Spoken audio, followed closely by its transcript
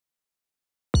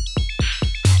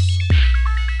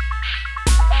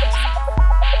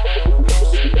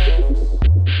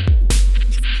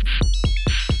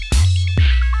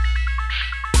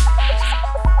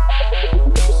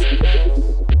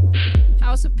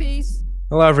Peace.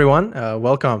 Hello, everyone.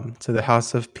 Welcome to the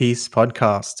House of Peace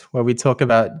podcast, where we talk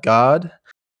about God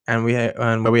and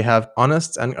where we have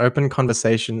honest and open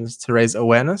conversations to raise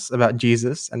awareness about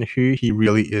Jesus and who He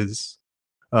really is.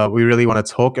 We really want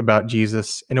to talk about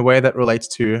Jesus in a way that relates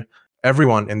to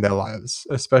everyone in their lives,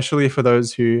 especially for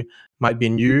those who might be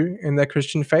new in their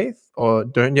Christian faith or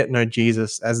don't yet know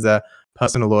Jesus as their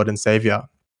personal Lord and Savior.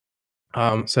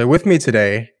 So, with me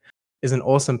today is an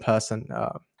awesome person.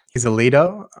 He's a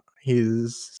leader.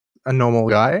 He's a normal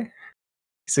guy.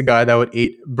 He's a guy that would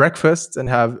eat breakfast and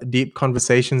have deep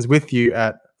conversations with you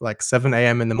at like 7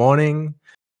 a.m. in the morning.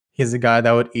 He's a guy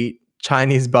that would eat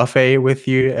Chinese buffet with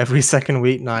you every second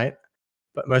weeknight.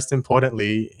 But most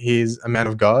importantly, he's a man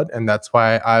of God, and that's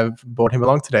why I've brought him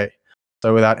along today.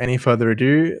 So without any further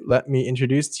ado, let me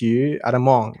introduce to you Adam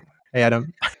Wong. Hey,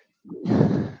 Adam.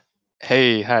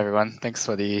 Hey, hi everyone. Thanks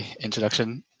for the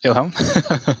introduction, Ilham.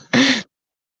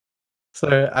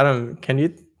 So, Adam, can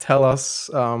you tell us,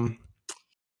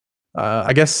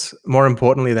 I guess more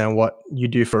importantly than what you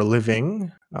do for a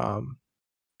living, why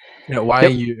are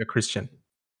Yep. you a Christian?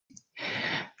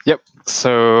 Yep.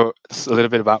 So, just a little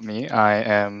bit about me. I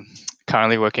am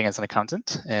currently working as an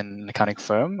accountant in an accounting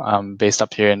firm based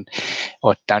up here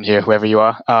or down here, whoever you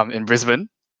are, in Brisbane.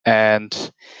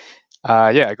 And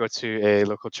I go to a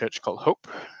local church called Hope.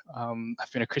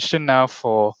 I've been a Christian now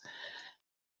for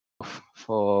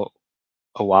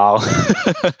a while.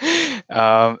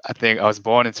 I think I was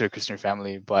born into a Christian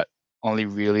family, but only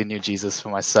really knew Jesus for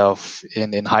myself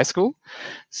in high school.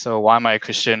 So why am I a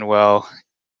Christian? Well,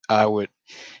 I would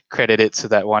credit it to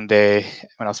that one day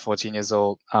when I was 14 years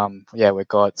old, where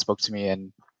God spoke to me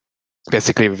and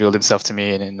basically revealed himself to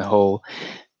me in a whole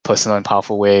personal and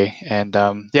powerful way. And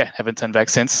haven't turned back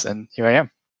since, and here I am.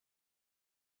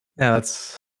 Yeah,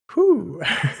 that's cool.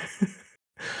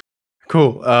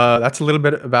 That's a little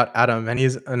bit about Adam, and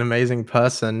he's an amazing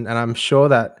person, and I'm sure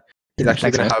that he's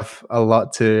actually going to have a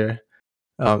lot to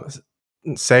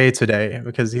say today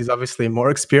because he's obviously more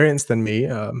experienced than me.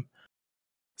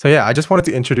 So yeah, I just wanted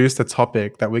to introduce the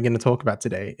topic that we're going to talk about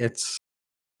today. It's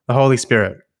the Holy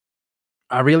Spirit.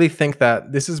 I really think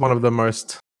that this is one of the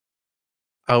most,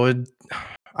 I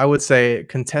would say,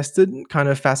 contested kind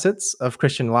of facets of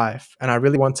Christian life. And I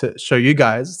really want to show you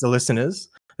guys, the listeners,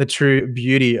 the true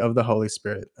beauty of the Holy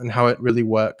Spirit and how it really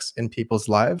works in people's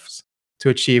lives to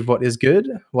achieve what is good,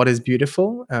 what is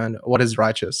beautiful, and what is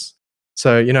righteous.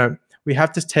 So, we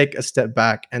have to take a step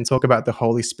back and talk about the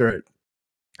Holy Spirit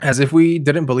as if we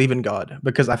didn't believe in God,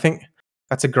 because I think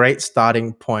that's a great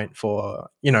starting point for,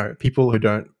 people who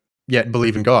don't yet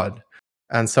believe in God.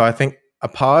 And so I think a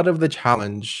part of the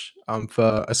challenge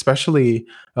for especially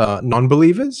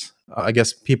non-believers, I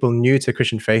guess people new to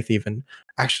Christian faith even,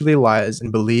 actually lies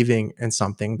in believing in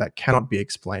something that cannot be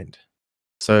explained.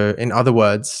 So in other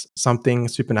words, something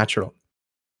supernatural,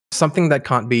 something that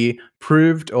can't be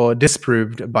proved or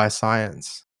disproved by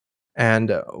science.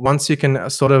 And once you can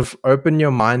sort of open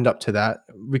your mind up to that,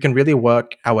 we can really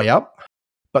work our way up.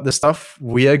 But the stuff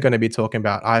we are going to be talking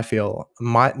about, I feel,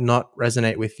 might not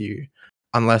resonate with you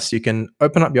unless you can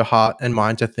open up your heart and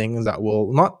mind to things that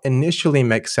will not initially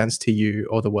make sense to you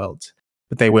or the world,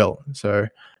 but they will. So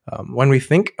when we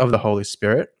think of the Holy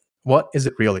Spirit, what is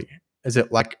it really? Is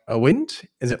it like a wind?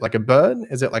 Is it like a bird?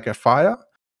 Is it like a fire?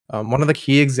 One of the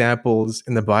key examples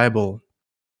in the Bible,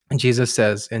 Jesus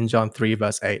says in John 3,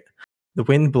 verse 8, the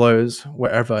wind blows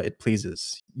wherever it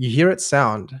pleases. You hear its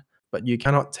sound, but you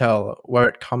cannot tell where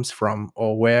it comes from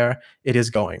or where it is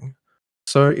going.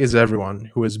 So is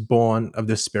everyone who is born of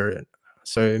the Spirit.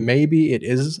 So maybe it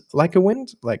is like a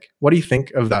wind. Like, what do you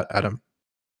think of that, Adam?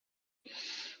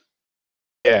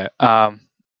 Yeah,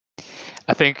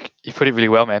 I think you put it really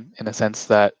well, man, in the sense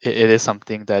that it is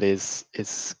something that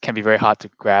can be very hard to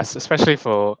grasp, especially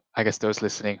for, I guess, those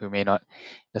listening who may not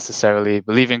necessarily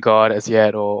believe in God as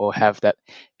yet or have that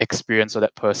experience or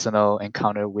that personal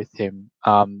encounter with him.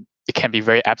 It can be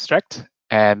very abstract.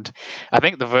 And I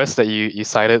think the verse that you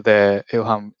cited there,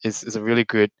 Ilham, is a really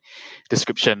good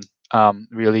description,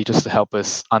 really just to help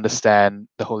us understand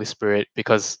the Holy Spirit,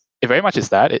 because it very much is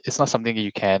that. It's not something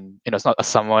you can, it's not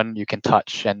someone you can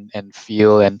touch and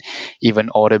feel and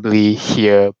even audibly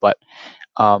hear, but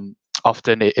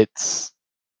often it's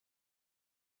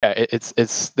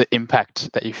the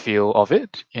impact that you feel of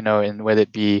it, and whether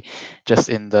it be just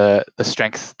in the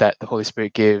strength that the Holy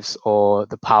Spirit gives, or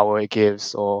the power it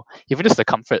gives, or even just the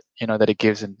comfort, that it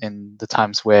gives in the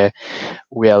times where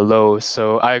we are low.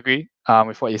 So I agree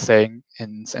with what you're saying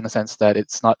in a sense that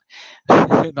it's not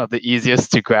not the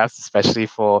easiest to grasp, especially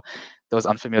for those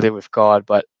unfamiliar with God.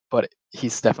 But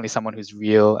he's definitely someone who's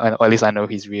real, or at least I know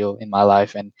he's real in my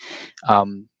life, and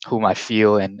whom I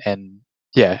feel and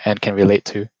can relate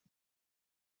to.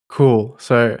 Cool.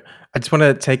 So I just want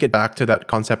to take it back to that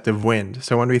concept of wind.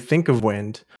 So when we think of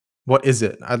wind, what is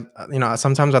it?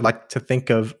 Sometimes I'd like to think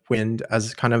of wind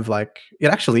as kind of like it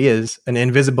actually is an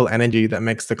invisible energy that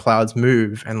makes the clouds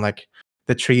move and like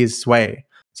the trees sway.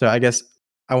 So I guess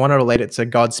I want to relate it to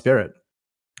God's Spirit,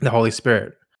 the Holy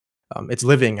Spirit. It's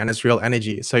living and it's real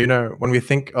energy. So when we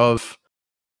think of,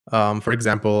 for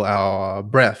example, our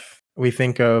breath, we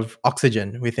think of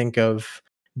oxygen. We think of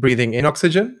breathing in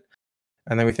oxygen,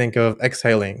 and then we think of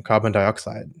exhaling carbon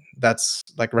dioxide. That's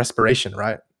like respiration,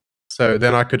 right? So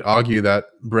then I could argue that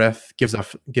breath gives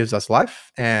us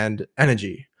life and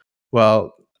energy.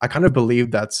 Well, I kind of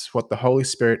believe that's what the Holy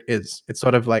Spirit is. It's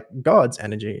sort of like God's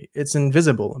energy. It's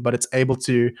invisible, but it's able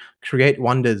to create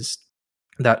wonders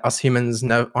that us humans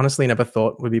honestly never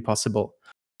thought would be possible.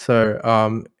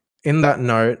 So, in that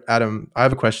note, Adam, I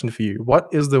have a question for you. What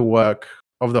is the work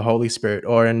of the Holy Spirit,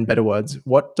 or in better words,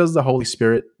 what does the Holy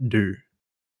Spirit do?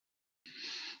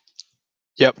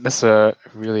 Yep, that's a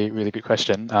really, really good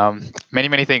question.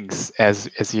 Many things,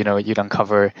 as you know, you'd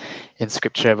uncover in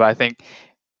Scripture, but I think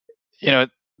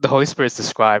the Holy Spirit is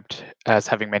described as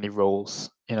having many roles.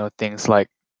 Things like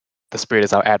the Spirit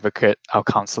is our advocate, our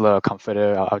counselor, our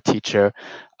comforter, our teacher,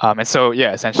 and so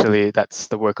essentially that's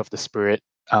the work of the Spirit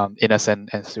in us and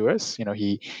through us.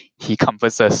 He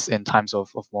comforts us in times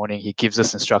of mourning. He gives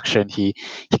us instruction. He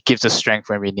gives us strength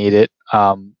when we need it.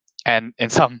 And in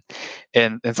some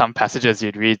passages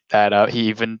you'd read that he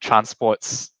even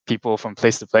transports people from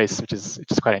place to place, which is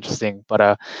quite interesting. But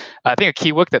I think a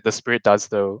key work that the Spirit does,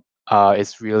 though,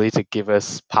 is really to give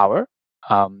us power.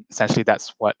 Essentially,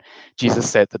 that's what Jesus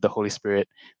said that the Holy Spirit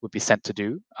would be sent to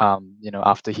do.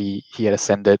 After he had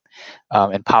ascended,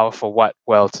 and power for what?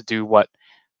 Well, to do what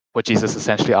Jesus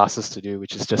essentially asks us to do,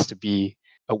 which is just to be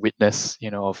a witness,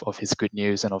 of his good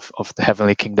news and of the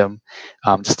heavenly kingdom,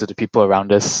 just to the people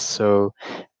around us. So,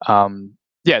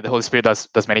 the Holy Spirit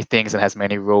does many things and has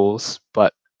many roles,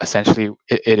 but essentially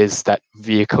it is that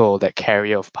vehicle, that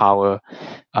carrier of power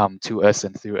to us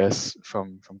and through us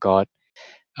from God.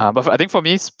 But I think for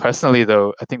me personally,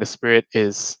 though, I think the Spirit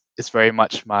is very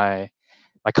much my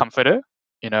comforter,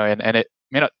 and it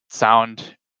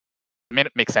may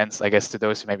not make sense, I guess, to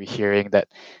those who may be hearing that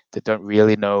they don't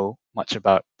really know much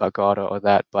about God or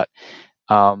that, but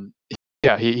um,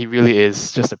 he really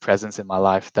is just a presence in my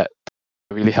life that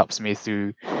really helps me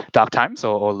through dark times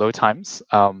or low times.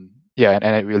 And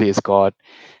it really is God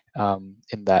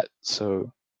in that.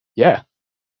 So yeah.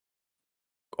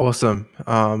 Awesome.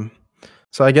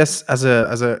 So I guess as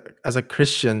a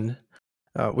Christian,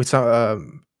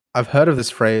 I've heard of this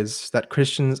phrase that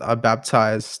Christians are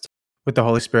baptized with the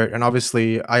Holy Spirit, and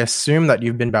obviously, I assume that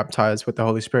you've been baptized with the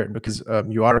Holy Spirit because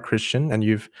you are a Christian, and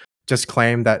you've just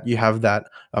claimed that you have that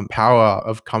power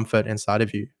of comfort inside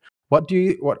of you. What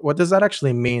does that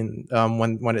actually mean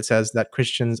when it says that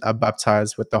Christians are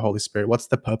baptized with the Holy Spirit? What's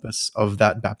the purpose of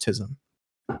that baptism?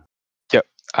 Yep.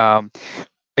 Um,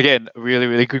 Again, really,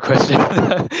 really good question.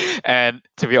 And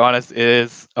to be honest, it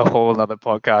is a whole other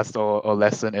podcast or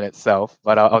lesson in itself.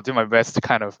 But I'll do my best to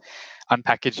kind of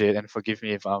unpackage it, and forgive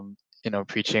me if I'm,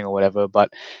 preaching or whatever.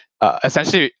 But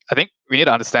essentially, I think we need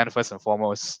to understand first and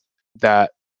foremost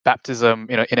that baptism,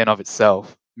 in and of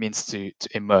itself, means to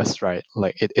immerse, right?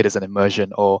 Like it is an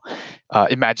immersion, or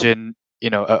imagine,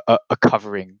 a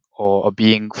covering or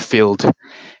being filled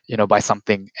by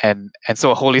something, and so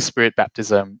a Holy Spirit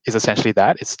baptism is essentially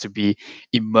that. It's to be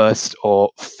immersed or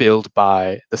filled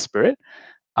by the Spirit.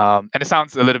 And it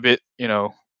sounds a little bit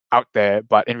out there,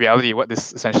 but in reality what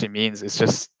this essentially means is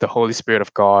just the Holy Spirit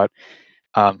of God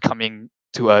coming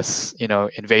to us,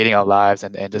 invading our lives,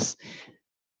 and just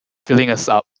filling us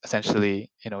up essentially,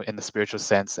 in the spiritual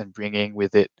sense, and bringing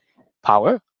with it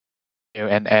power.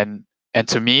 And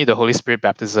to me, the Holy Spirit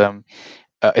baptism,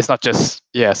 it's not just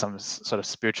some sort of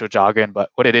spiritual jargon, but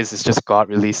what it is just God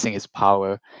releasing his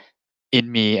power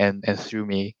in me and through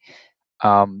me.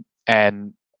 Um,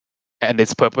 and and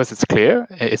its purpose is clear.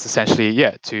 It's essentially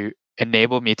to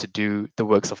enable me to do the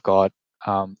works of God,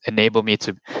 enable me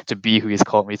to be who he's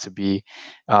called me to be,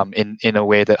 in a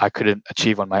way that I couldn't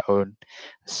achieve on my own.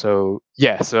 So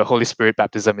Holy Spirit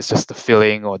baptism is just the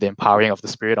filling or the empowering of the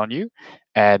Spirit on you.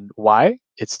 And why?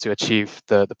 It's to achieve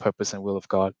the purpose and will of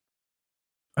God.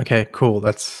 Okay, cool.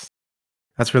 That's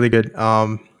really good.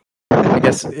 I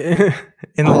guess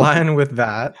in line with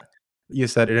that, you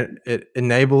said it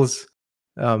enables,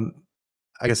 um,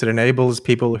 I guess it enables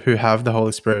people who have the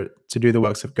Holy Spirit to do the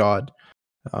works of God.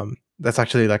 That's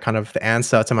actually like kind of the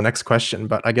answer to my next question.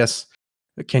 But I guess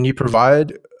Can you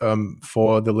provide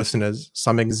for the listeners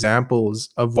some examples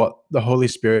of what the Holy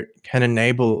Spirit can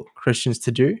enable Christians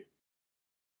to do?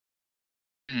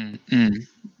 Mm, mm.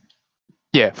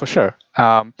 Yeah, for sure.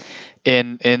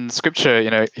 In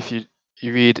scripture, if you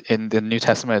read in the New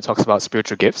Testament, it talks about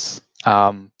spiritual gifts,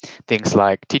 things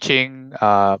like teaching,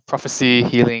 prophecy,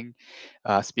 healing,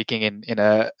 speaking in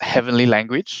a heavenly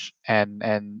language,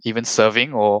 and even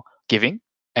serving or giving.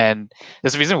 And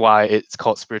there's a reason why it's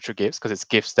called spiritual gifts, because it's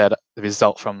gifts that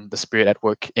result from the Spirit at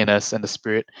work in us and the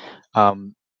Spirit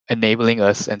um, enabling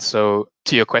us. And so,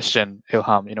 to your question,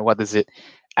 Ilham, what does it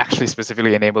actually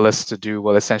specifically enable us to do?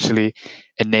 Well, essentially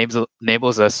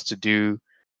enables us to do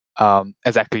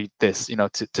exactly this,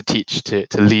 to teach, to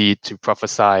lead, to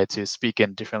prophesy, to speak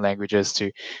in different languages, to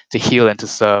heal and to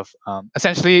serve.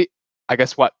 Essentially, I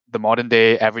guess what the modern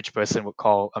day average person would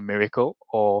call a miracle,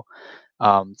 or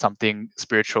something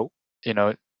spiritual.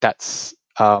 That's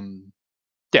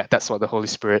that's what the Holy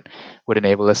Spirit would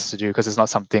enable us to do, because it's not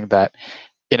something that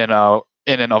in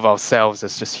and of ourselves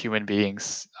as just human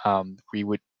beings we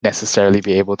would necessarily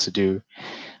be able to do.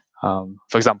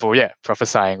 For example,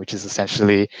 prophesying, which is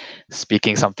essentially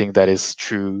speaking something that is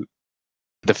true,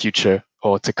 the future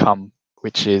or to come,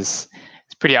 which is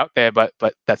it's pretty out there, but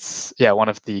that's one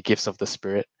of the gifts of the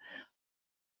Spirit.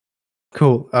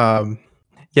 Cool.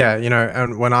 Yeah,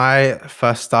 and when I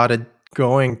first started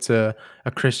going to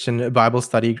a Christian Bible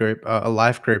study group, a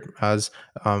life group, as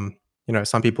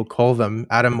some people call them,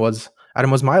 Adam was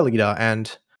my leader,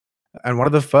 and one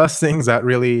of the first things that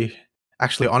really,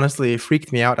 actually, honestly,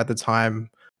 freaked me out at the time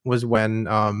was when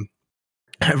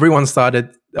everyone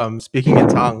started speaking in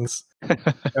tongues.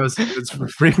 It's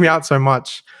freaked me out so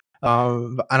much,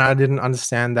 and I didn't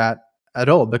understand that at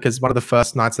all, because one of the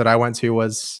first nights that I went to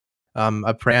was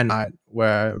a prayer night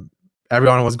where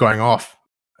everyone was going off,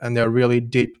 and they were really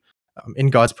deep in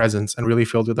God's presence and really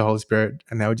filled with the Holy Spirit,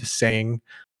 and they were just saying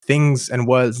things and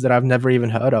words that I've never even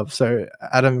heard of. So,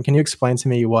 Adam, can you explain to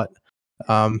me what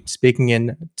speaking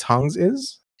in tongues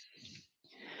is?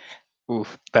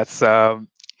 Oof, that's so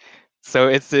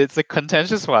it's a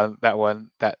contentious one,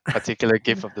 that particular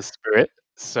gift of the Spirit.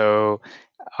 So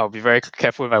I'll be very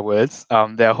careful with my words.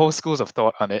 There are whole schools of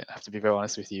thought on it, I have to be very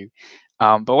honest with you.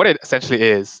 But what it essentially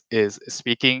is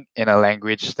speaking in a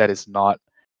language that is not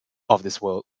of this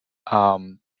world,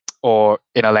 um, or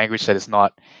in a language that is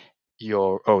not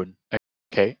your own.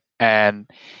 Okay. And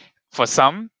for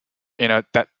some,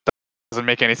 that doesn't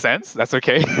make any sense. That's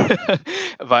okay.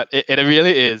 But it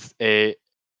really is an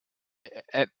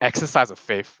exercise of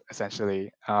faith,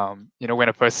 essentially. When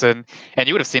a person, and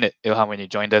you would have seen it, Ilham, when you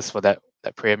joined us for that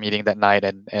prayer meeting that night,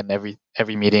 and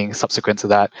every meeting subsequent to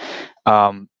that.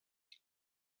 Um,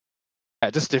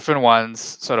 just different ones,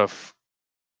 sort of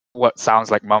what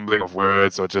sounds like mumbling of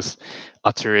words, or just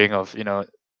uttering of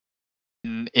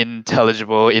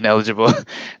ineligible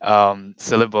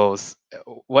syllables.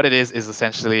 What it is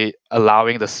essentially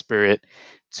allowing the Spirit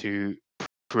to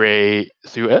pray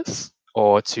through us,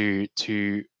 or to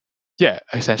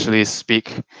essentially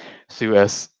speak through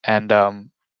us. And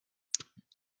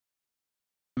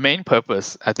main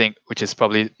purpose, I think, which is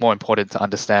probably more important to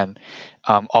understand,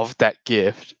 of that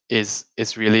gift is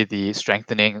really the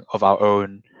strengthening of our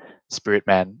own spirit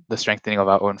man, the strengthening of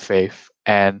our own faith.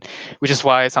 And which is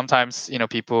why sometimes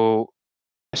people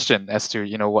question as to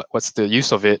what's the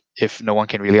use of it if no one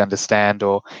can really understand,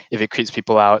 or if it creeps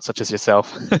people out, such as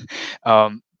yourself.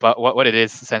 But what it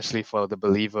is essentially for the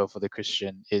believer, for the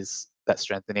Christian, is that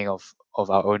strengthening of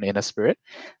our own inner spirit,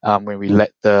 when we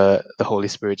let the Holy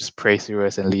Spirit just pray through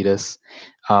us and lead us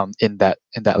in that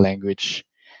language.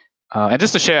 And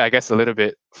just to share, I guess, a little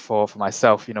bit for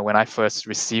myself, when I first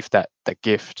received that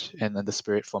gift and the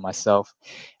Spirit for myself,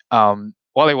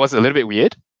 while it was a little bit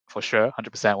weird, for sure,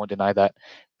 100%, I won't deny that,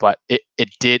 but it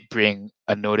did bring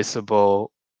a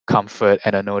noticeable comfort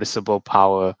and a noticeable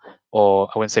power, or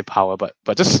I wouldn't say power, but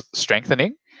just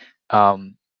strengthening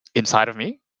um, inside of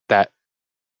me, that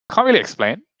I can't really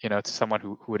explain, to someone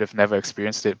who would have never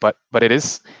experienced it, but it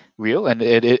is real, and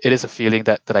it is a feeling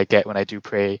that I get when I do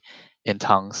pray in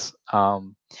tongues. I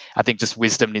think just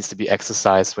wisdom needs to be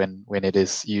exercised when it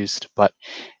is used, but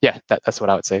yeah, that's what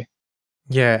I would say.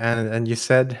 Yeah, and you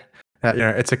said that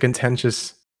it's a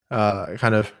contentious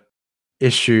kind of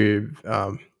issue,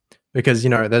 because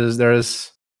there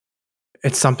is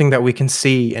it's something that we can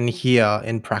see and hear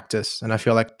in practice, and I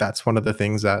feel like that's one of the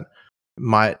things that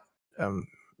might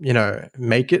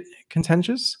make it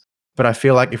contentious. But I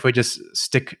feel like if we just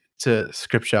stick to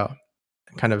scripture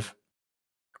and kind of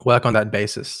work on that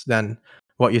basis, then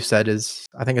what you said is,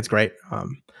 I think it's great.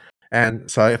 And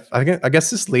so I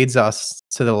guess this leads us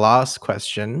to the last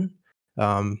question.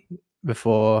 Um,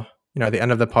 before the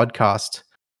end of the podcast,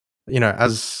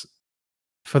 as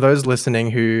for those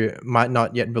listening who might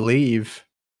not yet believe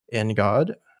in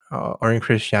God or in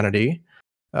Christianity,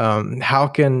 how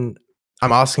can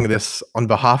I'm asking this on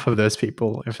behalf of those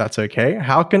people, if that's okay.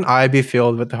 How can I be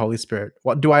filled with the Holy Spirit?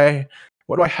 What do I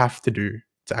have to do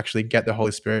to actually get the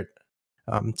Holy Spirit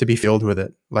to be filled with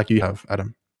it, like you have,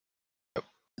 Adam?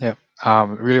 Yeah,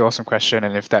 really awesome question.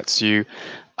 And if that's you,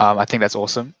 I think that's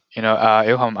awesome.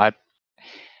 Ilham,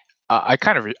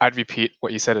 I'd repeat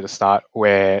what you said at the start,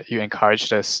 where you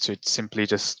encouraged us to simply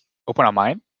just open our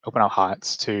mind, open our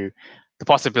hearts to the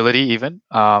possibility even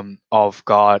of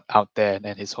God out there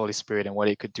and His Holy Spirit and what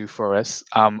it could do for us.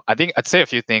 I think I'd say a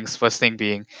few things. First thing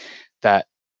being that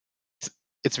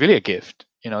it's really a gift.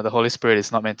 The Holy Spirit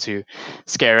is not meant to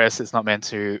scare us. It's not meant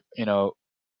to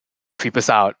creep us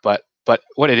out, but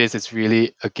what it is, it's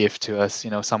really a gift to us.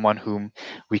 Someone whom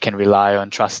we can rely on,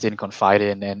 trust in, confide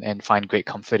in, and find great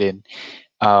comfort in.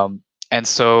 And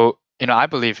so, I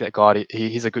believe that God,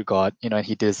 He's a good God, and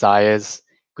He desires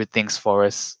good things for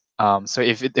us. So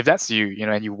if that's you,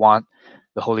 and you want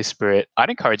the Holy Spirit,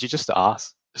 I'd encourage you just to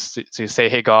ask, just to say,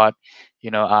 hey, God,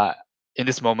 in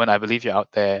this moment, I believe you're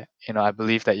out there. I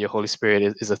believe that your Holy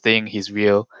Spirit is a thing. He's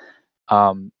real.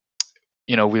 Um,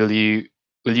 will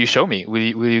you show me?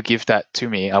 Will you give that to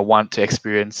me? I want to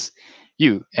experience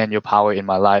you and your power in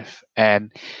my life. Um,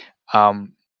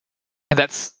 and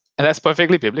that's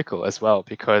perfectly biblical as well,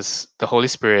 because the Holy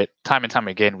Spirit, time and time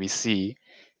again, we see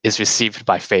is received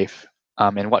by faith.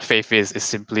 And what faith is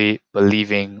simply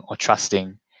believing or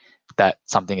trusting that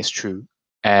something is true,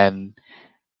 and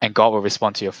God will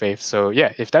respond to your faith. So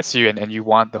yeah, if that's you and you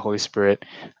want the Holy Spirit,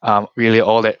 really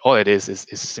all it is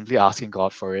simply asking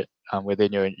God for it. Whether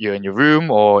you're in your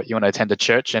room or you want to attend the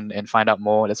church and find out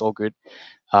more, that's all good.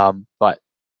 But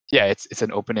yeah, it's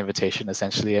an open invitation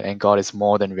essentially, and God is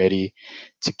more than ready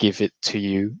to give it to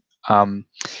you.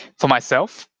 For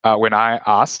myself, when I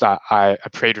asked, I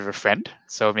prayed with a friend.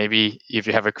 So maybe if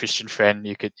you have a Christian friend,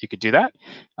 you could do that.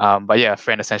 But yeah, a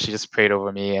friend essentially just prayed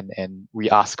over me, and we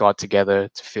asked God together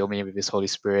to fill me with His Holy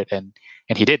Spirit, and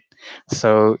He did.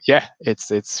 So yeah,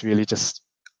 it's really just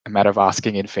a matter of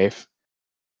asking in faith.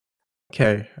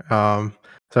 Okay.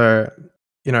 So,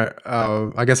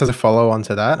 I guess as a follow on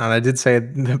to that, and I did say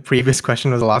the previous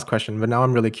question was the last question, but now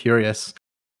I'm really curious.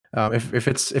 If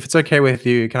it's okay with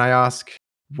you, can I ask,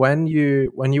 when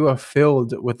you were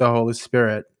filled with the Holy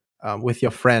Spirit with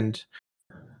your friend,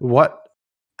 what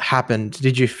happened?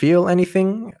 Did you feel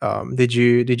anything? Did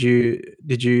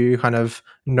you kind of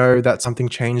know that something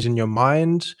changed in your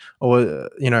mind, or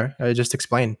just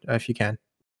explain if you can.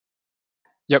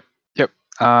 Yep, yep.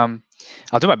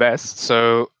 I'll do my best.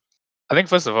 So I think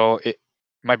first of all, it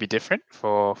might be different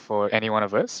for any one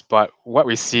of us, but what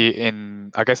we see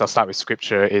in, I guess I'll start with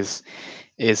scripture, is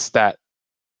that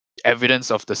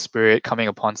evidence of the Spirit coming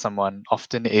upon someone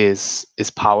often is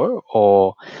power,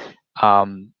 or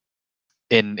um,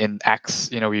 in Acts,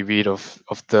 we read of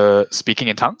the speaking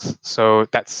in tongues. So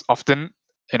that's often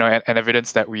an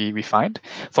evidence that we find.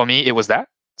 For me, it was that.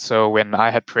 So when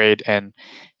I had prayed and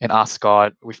asked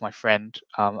God with my friend,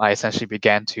 I essentially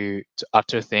began to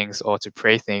utter things or to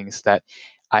pray things that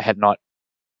I had not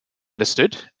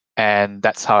understood, and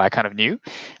that's how I kind of knew.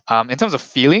 In terms of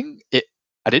feeling,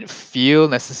 I didn't feel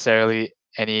necessarily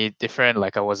any different,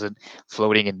 like I wasn't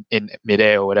floating in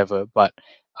midair or whatever, but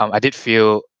I did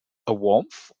feel a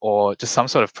warmth or just some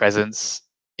sort of presence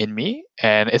in me.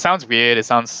 And it sounds weird, it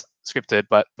sounds scripted,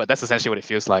 but that's essentially what it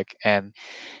feels like. And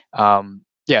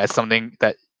yeah, it's something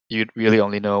that you'd really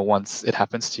only know once it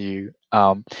happens to you.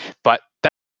 But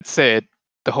that said,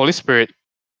 the Holy Spirit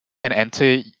can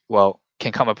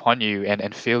can come upon you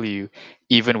and fill you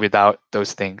even without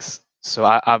those things. So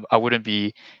I wouldn't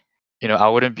be, I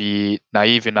wouldn't be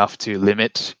naive enough to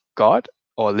limit God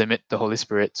or limit the Holy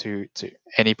Spirit to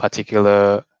any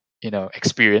particular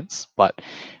experience. But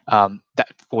that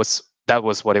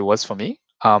was what it was for me.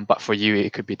 But for you,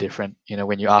 it could be different.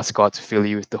 When you ask God to fill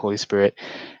you with the Holy Spirit,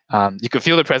 you could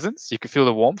feel the presence, you could feel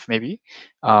the warmth, maybe.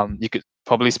 You could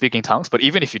probably speak in tongues, but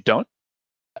even if you don't,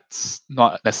 that's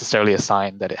not necessarily a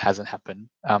sign that it hasn't happened.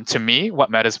 To me, what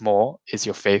matters more is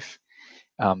your faith,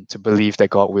 to believe that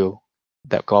God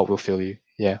will fill you.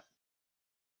 Yeah.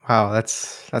 Wow,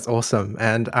 that's awesome.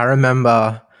 And I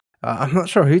remember, I'm not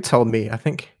sure who told me. I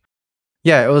think,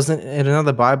 yeah, it was in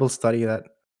another Bible study that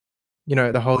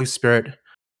the Holy Spirit,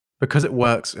 because it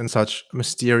works in such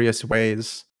mysterious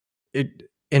ways. It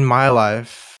In my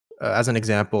life, as an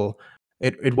example,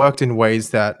 it worked in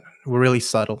ways that were really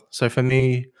subtle. So for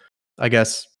me, I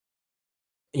guess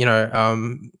you know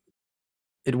um,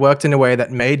 it worked in a way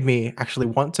that made me actually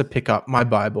want to pick up my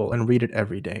Bible and read it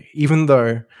every day, even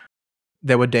though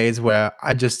there were days where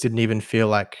I just didn't even feel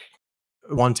like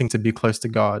wanting to be close to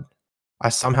God. I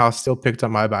somehow still picked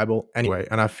up my Bible anyway,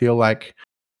 and I feel like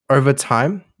over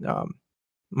time,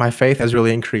 my faith has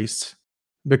really increased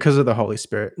because of the Holy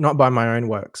Spirit, not by my own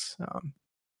works.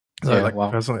 So, Yeah, like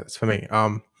wow. personally, it's for me.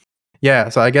 Yeah.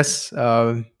 So I guess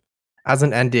as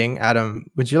an ending, Adam,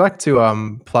 would you like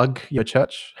to plug your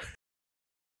church?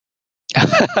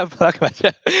 Plug my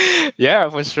chat. Yeah,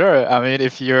 for sure. I mean,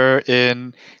 if you're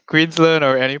in Queensland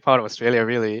or any part of Australia,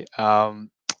 really,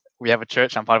 we have a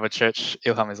church. I'm part of a church.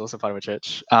 Ilham is also part of a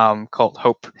church called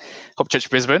Hope Church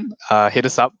Brisbane. Hit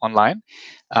us up online.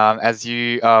 As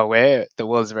you are aware, the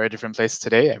world is a very different place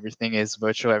today. Everything is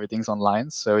virtual. Everything's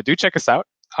online. So do check us out.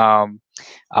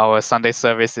 Our Sunday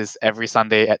service is every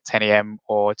Sunday at 10 a.m.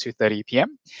 or 2:30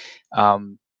 p.m.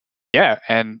 Yeah,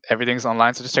 and everything's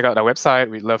online. So just check out our website.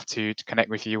 We'd love to connect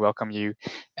with you, welcome you.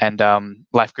 And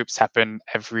life groups happen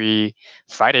every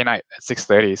Friday night at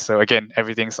 6:30. So again,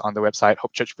 everything's on the website,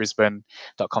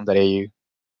 hopechurchbrisbane.com.au.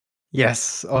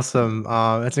 Yes, awesome.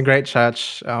 It's a great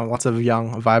church. Lots of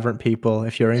young, vibrant people.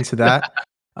 If you're into that,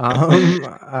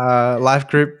 life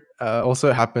group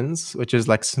also happens, which is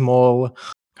like small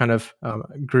kind of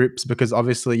groups, because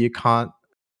obviously you can't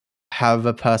have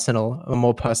a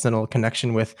more personal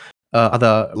connection with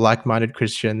other like-minded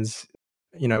Christians,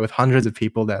 with hundreds of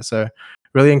people there. So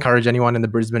really encourage anyone in the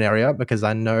Brisbane area, because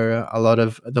I know a lot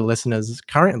of the listeners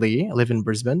currently live in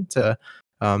Brisbane, to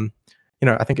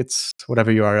I think it's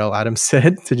whatever URL Adam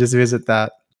said, to just visit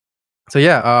that. So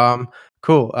yeah,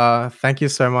 cool. Thank you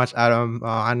so much, Adam.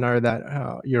 I know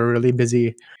that you're a really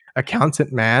busy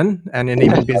accountant man, and an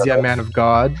even busier man of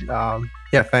God.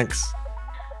 Yeah, thanks.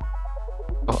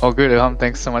 Oh, good.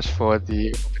 Thanks so much for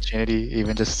the opportunity,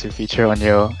 even just to feature on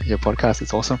your podcast.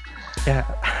 It's awesome. Yeah,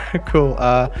 cool.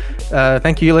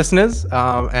 Thank you, listeners,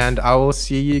 and I will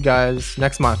see you guys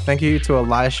next month. Thank you to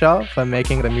Elisha for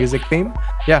making the music theme.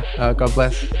 Yeah, God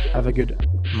bless. Have a good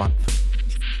month.